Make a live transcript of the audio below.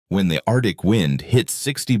When the Arctic wind hits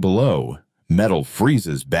 60 below, metal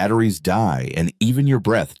freezes, batteries die, and even your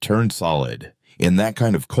breath turns solid. In that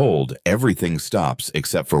kind of cold, everything stops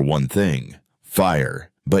except for one thing: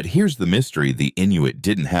 fire. But here's the mystery: the Inuit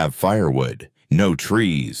didn't have firewood. No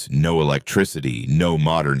trees, no electricity, no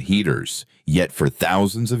modern heaters. Yet for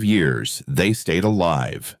thousands of years, they stayed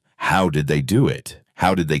alive. How did they do it?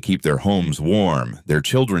 How did they keep their homes warm, their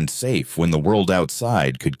children safe when the world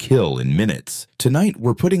outside could kill in minutes? Tonight,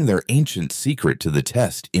 we're putting their ancient secret to the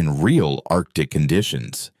test in real Arctic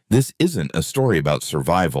conditions. This isn't a story about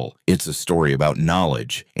survival. It's a story about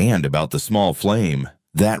knowledge and about the small flame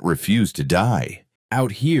that refused to die.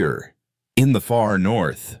 Out here, in the far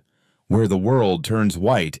north, where the world turns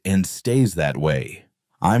white and stays that way,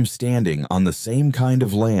 I'm standing on the same kind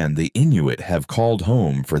of land the Inuit have called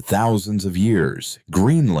home for thousands of years.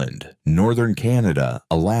 Greenland, northern Canada,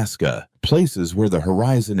 Alaska, places where the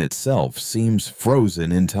horizon itself seems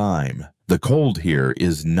frozen in time. The cold here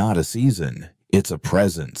is not a season, it's a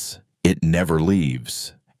presence. It never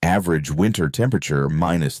leaves. Average winter temperature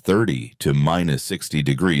 -30 to -60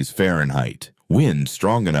 degrees Fahrenheit. Wind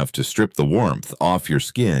strong enough to strip the warmth off your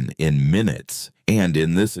skin in minutes. And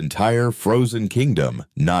in this entire frozen kingdom,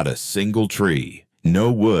 not a single tree.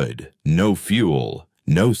 No wood, no fuel,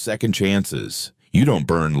 no second chances. You don't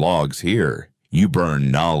burn logs here. You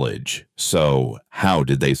burn knowledge. So, how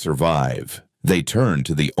did they survive? They turned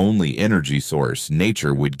to the only energy source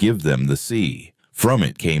nature would give them: the sea. From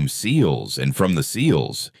it came seals, and from the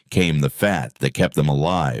seals came the fat that kept them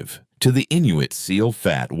alive. To the Inuit, seal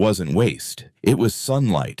fat wasn't waste. It was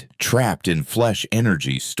sunlight, trapped in flesh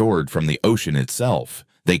energy stored from the ocean itself.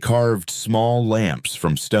 They carved small lamps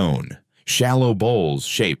from stone, shallow bowls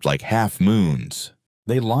shaped like half-moons.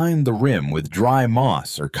 They lined the rim with dry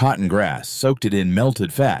moss or cotton grass, soaked it in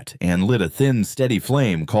melted fat, and lit a thin, steady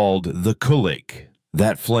flame called the qulliq.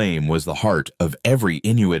 That flame was the heart of every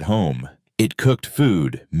Inuit home. It cooked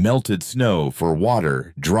food, melted snow for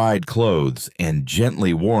water, dried clothes, and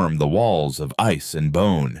gently warmed the walls of ice and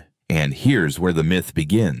bone. And here's where the myth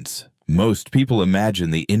begins. Most people imagine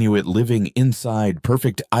the Inuit living inside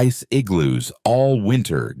perfect ice igloos all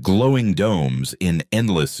winter, glowing domes in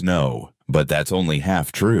endless snow. But that's only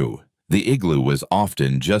half true. The igloo was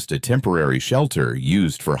often just a temporary shelter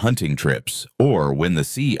used for hunting trips, or when the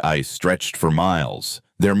sea ice stretched for miles.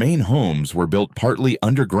 Their main homes were built partly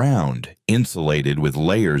underground, insulated with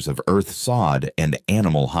layers of earth sod and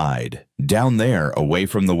animal hide. Down there, away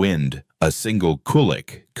from the wind, a single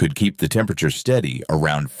qulliq could keep the temperature steady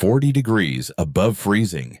around 40 degrees above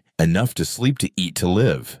freezing, enough to sleep, to eat, to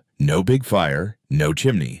live. No big fire, no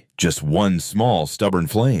chimney, just one small stubborn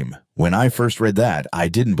flame. When I first read that, I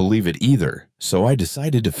didn't believe it either, so I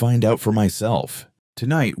decided to find out for myself.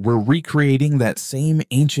 Tonight, we're recreating that same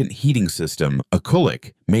ancient heating system, a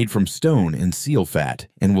qulliq, made from stone and seal fat,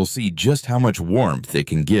 and we'll see just how much warmth it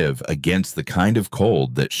can give against the kind of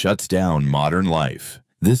cold that shuts down modern life.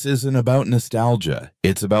 This isn't about nostalgia.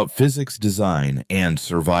 It's about physics, design, and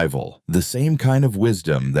survival. The same kind of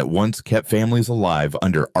wisdom that once kept families alive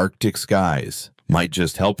under Arctic skies might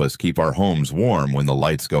just help us keep our homes warm when the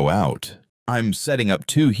lights go out. I'm setting up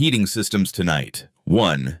 2 heating systems tonight.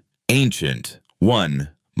 One ancient, one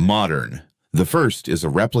modern. The first is a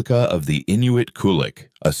replica of the Inuit qulliq,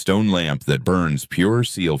 a stone lamp that burns pure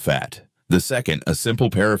seal fat. The second, a simple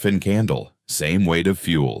paraffin candle, same weight of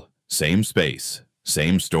fuel, same space,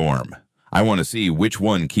 same storm. I want to see which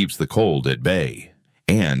one keeps the cold at bay,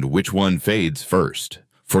 and which one fades first.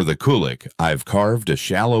 For the qulliq, I've carved a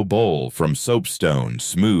shallow bowl from soapstone,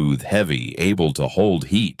 smooth, heavy, able to hold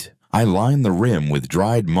heat. I line the rim with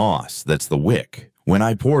dried moss, that's the wick. When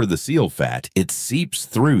I pour the seal fat, it seeps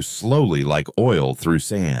through slowly like oil through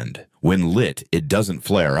sand. When lit, it doesn't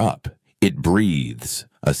flare up. It breathes,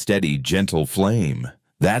 a steady, gentle flame.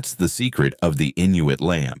 That's the secret of the Inuit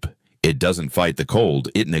lamp. It doesn't fight the cold,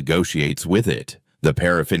 it negotiates with it. The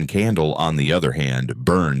paraffin candle, on the other hand,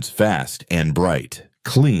 burns fast and bright.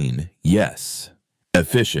 Clean, yes.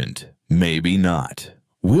 Efficient, maybe not.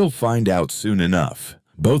 We'll find out soon enough.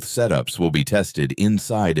 Both setups will be tested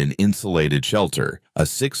inside an insulated shelter, a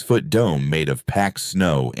 6-foot dome made of packed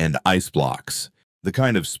snow and ice blocks. The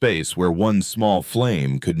kind of space where one small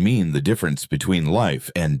flame could mean the difference between life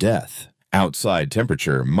and death. Outside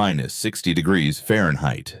temperature -60 degrees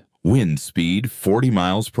Fahrenheit. Wind speed 40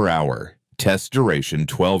 miles per hour. Test duration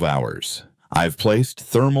 12 hours. I've placed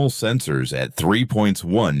thermal sensors at 3 points,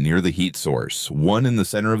 one near the heat source, one in the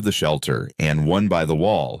center of the shelter, and one by the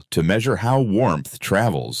wall, to measure how warmth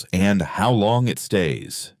travels and how long it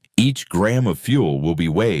stays. Each gram of fuel will be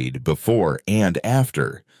weighed before and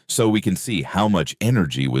after, so we can see how much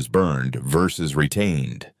energy was burned versus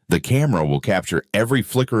retained. The camera will capture every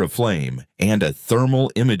flicker of flame, and a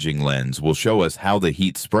thermal imaging lens will show us how the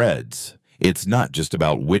heat spreads. It's not just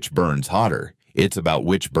about which burns hotter, it's about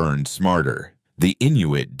which burns smarter. The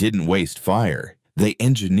Inuit didn't waste fire. They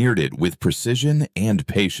engineered it with precision and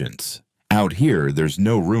patience. Out here, there's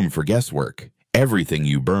no room for guesswork. Everything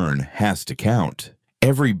you burn has to count.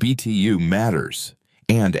 Every BTU matters.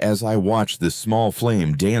 And as I watch this small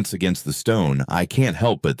flame dance against the stone, I can't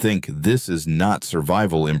help but think this is not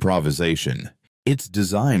survival improvisation. It's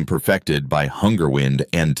design perfected by hunger wind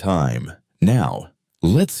and time. Now,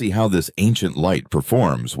 let's see how this ancient light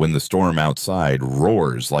performs when the storm outside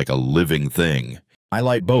roars like a living thing. I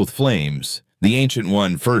light both flames. The ancient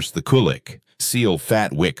one first, the qulliq, seal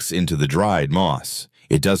fat wicks into the dried moss.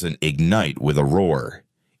 It doesn't ignite with a roar.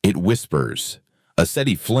 It whispers, a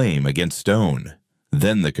steady flame against stone.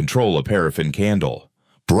 Then the control a paraffin candle.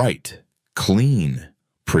 Bright, clean,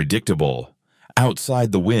 predictable.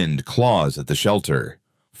 Outside the wind claws at the shelter.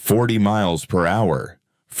 40 miles per hour.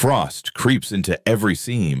 Frost creeps into every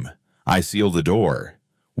seam. I seal the door.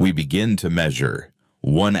 We begin to measure.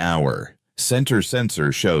 1 hour. Center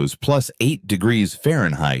sensor shows +8 degrees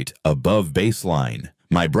Fahrenheit above baseline.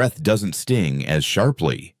 My breath doesn't sting as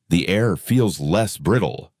sharply. The air feels less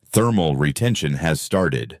brittle. Thermal retention has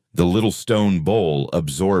started. The little stone bowl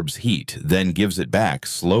absorbs heat, then gives it back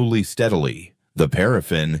slowly, steadily. The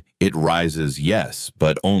paraffin, it rises, yes,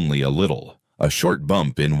 but only a little. A short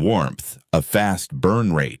bump in warmth, a fast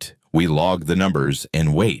burn rate. We log the numbers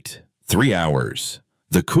and wait. 3 hours.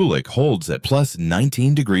 The qulliq holds at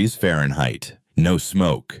 +19 degrees Fahrenheit. No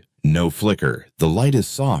smoke, no flicker. The light is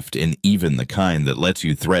soft and even, the kind that lets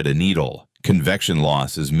you thread a needle. Convection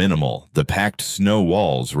loss is minimal. The packed snow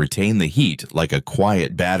walls retain the heat like a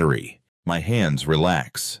quiet battery. My hands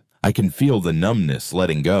relax. I can feel the numbness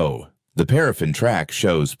letting go. The paraffin track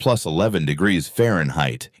shows +11 degrees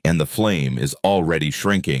Fahrenheit, and the flame is already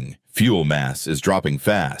shrinking. Fuel mass is dropping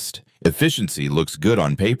fast. Efficiency looks good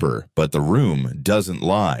on paper, but the room doesn't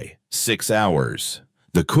lie. 6 hours.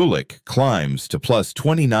 The qulliq climbs to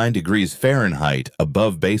 +29 degrees Fahrenheit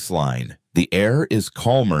above baseline. The air is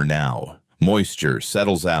calmer now. Moisture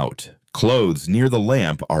settles out. Clothes near the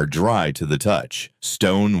lamp are dry to the touch.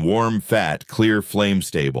 Stone, warm, fat, clear, flame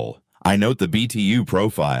stable. I note the BTU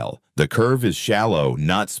profile. The curve is shallow,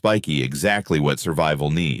 not spiky, exactly what survival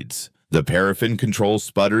needs. The paraffin control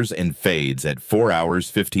sputters and fades at 4 hours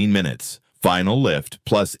 15 minutes. Final lift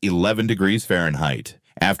 +11 degrees Fahrenheit.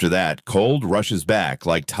 After that, cold rushes back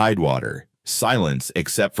like tidewater. Silence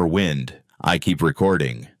except for wind. I keep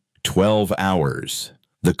recording. 12 hours.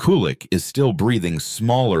 The qulliq is still breathing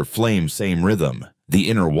smaller flame, same rhythm. The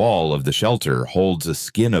inner wall of the shelter holds a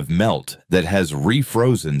skin of melt that has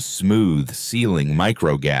refrozen, smooth, sealing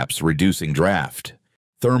micro gaps, reducing draft.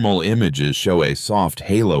 Thermal images show a soft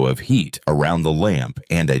halo of heat around the lamp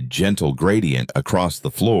and a gentle gradient across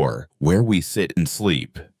the floor where we sit and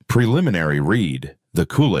sleep. Preliminary read. The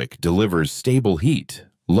qulliq delivers stable heat,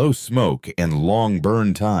 low smoke, and long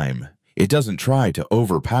burn time. It doesn't try to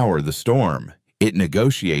overpower the storm. It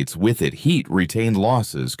negotiates with it. Heat retained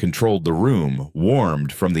losses controlled the room,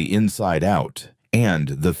 warmed from the inside out. And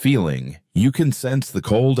the feeling. You can sense the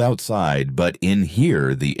cold outside, but in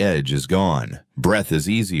here the edge is gone. Breath is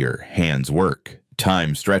easier, hands work.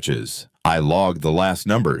 Time stretches. I log the last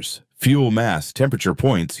numbers. Fuel mass, temperature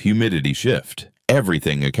points, humidity shift.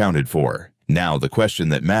 Everything accounted for. Now the question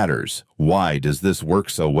that matters, why does this work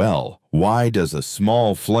so well? Why does a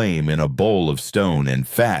small flame in a bowl of stone and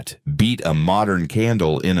fat beat a modern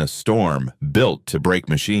candle in a storm built to break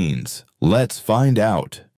machines? Let's find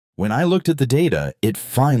out. When I looked at the data, it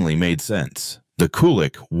finally made sense. The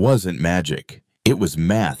qulliq wasn't magic. It was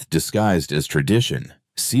math disguised as tradition.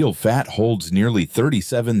 Seal fat holds nearly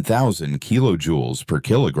 37,000 kilojoules per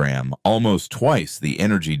kilogram, almost twice the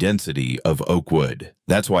energy density of oak wood.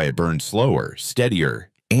 That's why it burns slower, steadier,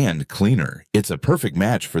 and cleaner. It's a perfect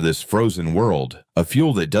match for this frozen world. A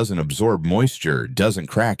fuel that doesn't absorb moisture, doesn't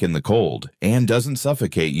crack in the cold, and doesn't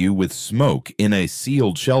suffocate you with smoke in a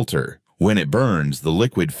sealed shelter. When it burns, the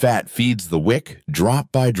liquid fat feeds the wick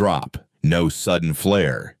drop by drop. No sudden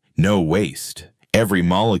flare, no waste. Every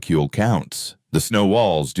molecule counts. The snow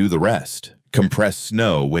walls do the rest. Compressed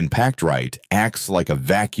snow, when packed right, acts like a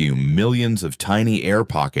vacuum, millions of tiny air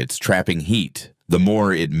pockets trapping heat. The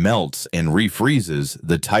more it melts and refreezes,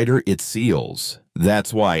 the tighter it seals.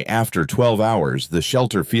 That's why after 12 hours, the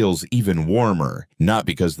shelter feels even warmer, not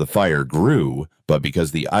because the fire grew, but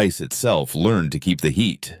because the ice itself learned to keep the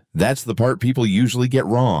heat. That's the part people usually get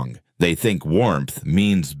wrong. They think warmth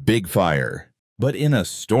means big fire. But in a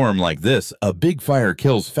storm like this, a big fire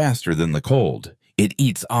kills faster than the cold. It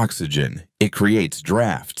eats oxygen. It creates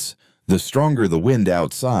drafts. The stronger the wind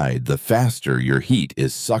outside, the faster your heat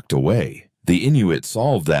is sucked away. The Inuit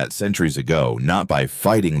solved that centuries ago, not by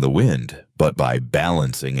fighting the wind, but by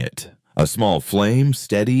balancing it. A small flame,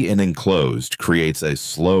 steady and enclosed, creates a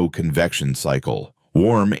slow convection cycle.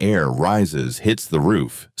 Warm air rises, hits the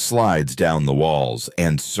roof, slides down the walls,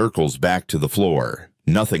 and circles back to the floor.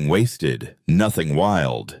 Nothing wasted, nothing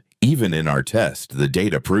wild. Even in our test, the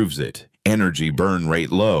data proves it. Energy burn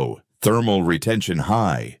rate low, thermal retention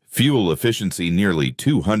high, fuel efficiency nearly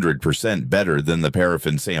 200% better than the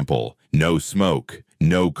paraffin sample, no smoke,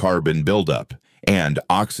 no carbon buildup, and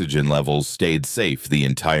oxygen levels stayed safe the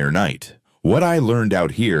entire night. What I learned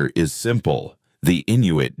out here is simple. The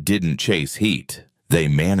Inuit didn't chase heat. They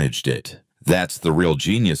managed it. That's the real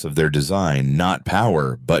genius of their design, not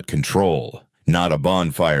power, but control. Not a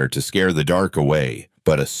bonfire to scare the dark away,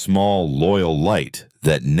 but a small, loyal light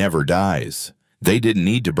that never dies. They didn't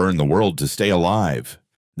need to burn the world to stay alive.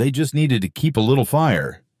 They just needed to keep a little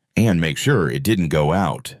fire and make sure it didn't go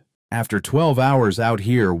out. After 12 hours out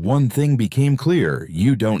here, one thing became clear: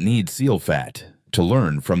 you don't need seal fat to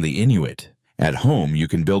learn from the Inuit. At home, you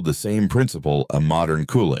can build the same principle, a modern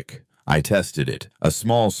qulliq. I tested it. A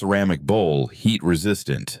small ceramic bowl,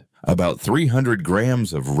 heat-resistant. About 300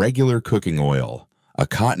 grams of regular cooking oil. A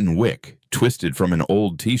cotton wick, twisted from an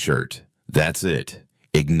old t-shirt. That's it.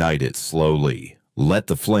 Ignite it slowly. Let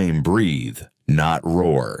the flame breathe, not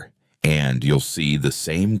roar. And you'll see the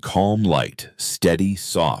same calm light, steady,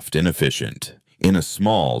 soft, and efficient. In a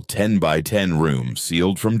small 10 by 10 room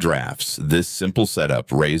sealed from drafts, this simple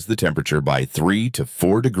setup raised the temperature by 3 to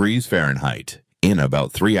 4 degrees Fahrenheit in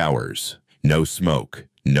about 3 hours. No smoke,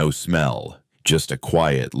 no smell, just a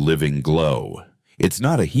quiet, living glow. It's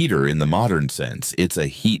not a heater in the modern sense, it's a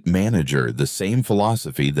heat manager, the same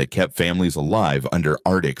philosophy that kept families alive under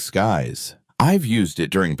Arctic skies. I've used it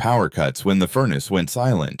during power cuts when the furnace went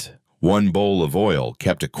silent. One bowl of oil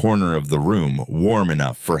kept a corner of the room warm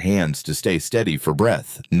enough for hands to stay steady for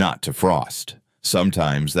breath, not to frost.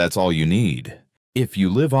 Sometimes that's all you need. If you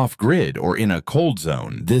live off-grid or in a cold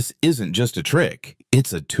zone, this isn't just a trick,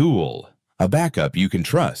 it's a tool. A backup you can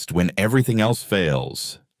trust when everything else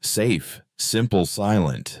fails. Safe, simple,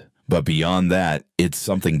 silent. But beyond that, it's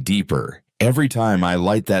something deeper. Every time I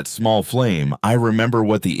light that small flame, I remember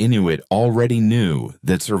what the Inuit already knew,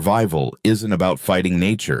 that survival isn't about fighting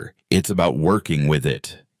nature. It's about working with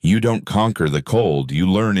it. You don't conquer the cold, you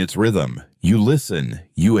learn its rhythm. You listen,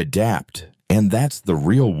 you adapt. And that's the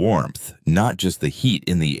real warmth, not just the heat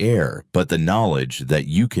in the air, but the knowledge that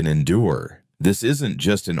you can endure. This isn't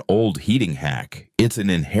just an old heating hack. It's an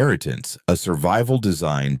inheritance, a survival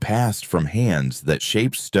design passed from hands that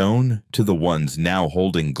shaped stone to the ones now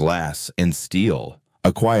holding glass and steel.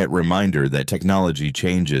 A quiet reminder that technology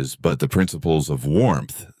changes, but the principles of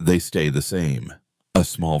warmth, they stay the same. A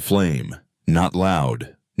small flame, not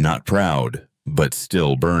loud, not proud, but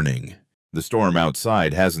still burning. The storm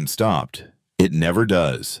outside hasn't stopped. It never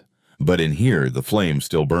does. But in here, the flame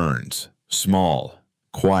still burns. Small,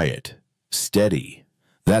 quiet, steady.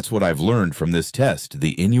 That's what I've learned from this test.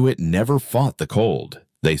 The Inuit never fought the cold.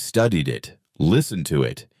 They studied it, listened to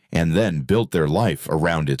it, and then built their life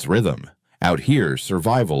around its rhythm. Out here,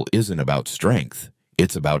 survival isn't about strength.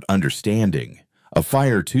 It's about understanding. A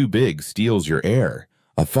fire too big steals your air.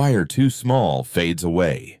 A fire too small fades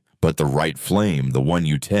away. But the right flame, the one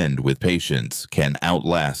you tend with patience, can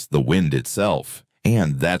outlast the wind itself.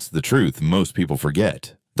 And that's the truth most people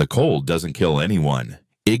forget. The cold doesn't kill anyone.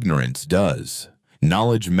 Ignorance does.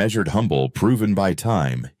 Knowledge measured humble, proven by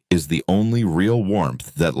time, is the only real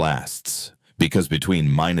warmth that lasts. Because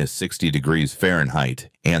between minus 60 degrees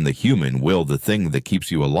Fahrenheit and the human will, the thing that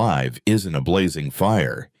keeps you alive isn't a blazing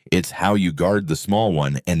fire. It's how you guard the small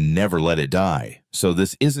one and never let it die. So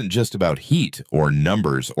this isn't just about heat or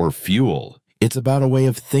numbers or fuel. It's about a way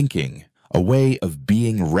of thinking, a way of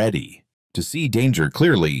being ready to see danger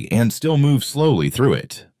clearly and still move slowly through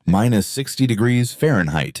it. Minus 60 degrees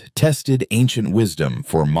Fahrenheit, tested ancient wisdom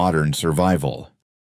for modern survival.